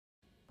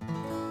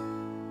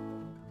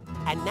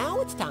And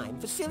now it's time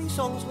for Silly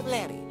Songs with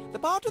Larry, the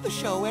part of the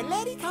show where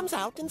Larry comes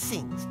out and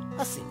sings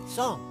a silly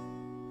song.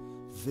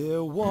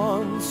 There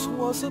once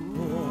was a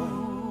boy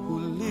who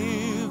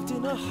lived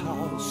in a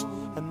house,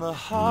 and the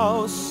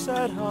house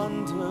sat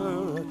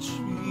under a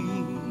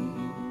tree.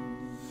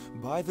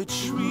 By the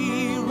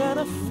tree ran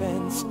a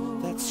fence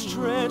that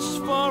stretched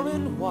far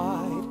and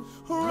wide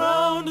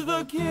around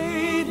the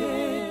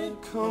gated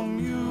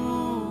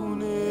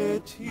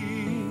community.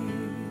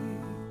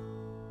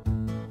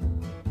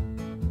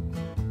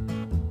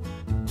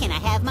 Can I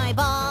have my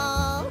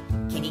ball?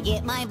 Can you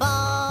get my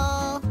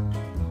ball?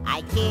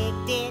 I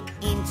kicked it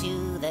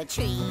into the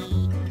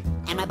tree,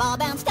 and my ball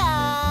bounced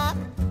up,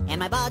 and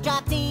my ball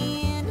dropped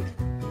in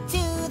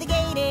to the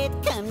gated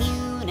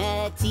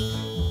community.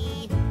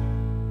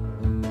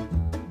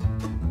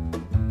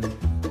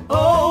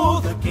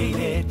 Oh, the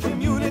gated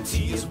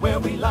community is where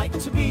we like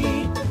to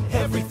be.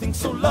 Everything's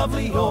so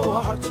lovely, oh,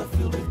 our hearts are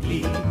filled with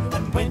glee.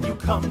 And when you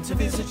come to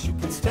visit, you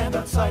can stand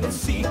outside and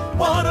see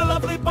what a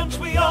lovely bunch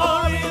we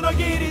are in our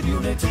gated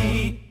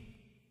unity.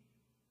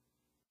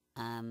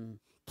 Can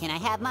I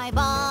have my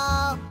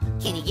ball?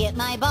 Can you get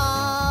my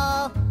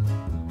ball?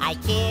 I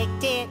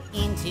kicked it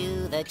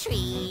into the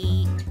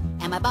tree,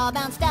 and my ball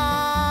bounced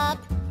up,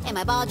 and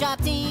my ball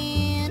dropped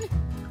in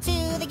to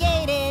the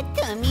gated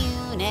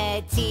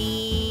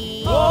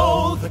community.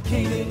 Oh, the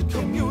gated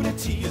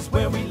community is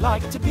where we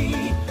like to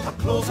be. Our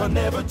clothes are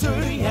never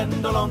dirty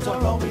and our lawns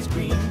are always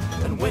green.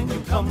 And when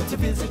you come to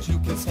visit, you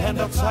can stand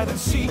outside and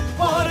see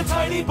what a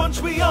tiny bunch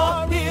we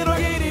are in our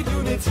gated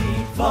unity.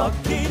 The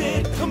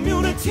gated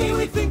community,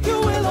 we think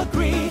you will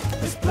agree,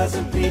 is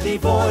pleasantly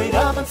devoid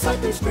of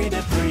unsightly stray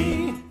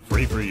debris.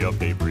 Free up,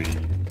 free.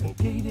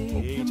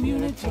 Gated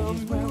community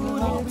is where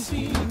we'll always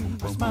be.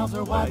 Our smiles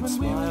are wide when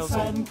we're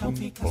inside in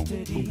comfy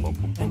custody.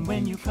 And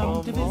when you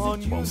come to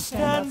visit, you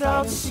stand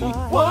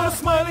outside. What a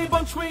smiley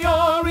bunch we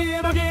are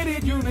in our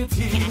gated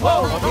unity.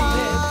 Oh, our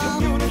gated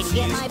community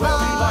is where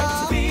we like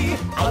to be.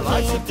 Our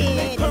lives have been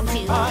made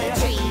perfect by a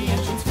happy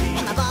entrance fee.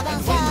 And when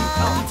you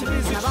come to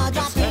visit, you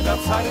can stand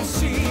outside and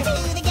see To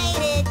the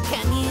gated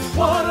community.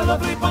 what a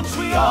lovely bunch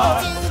we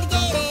are.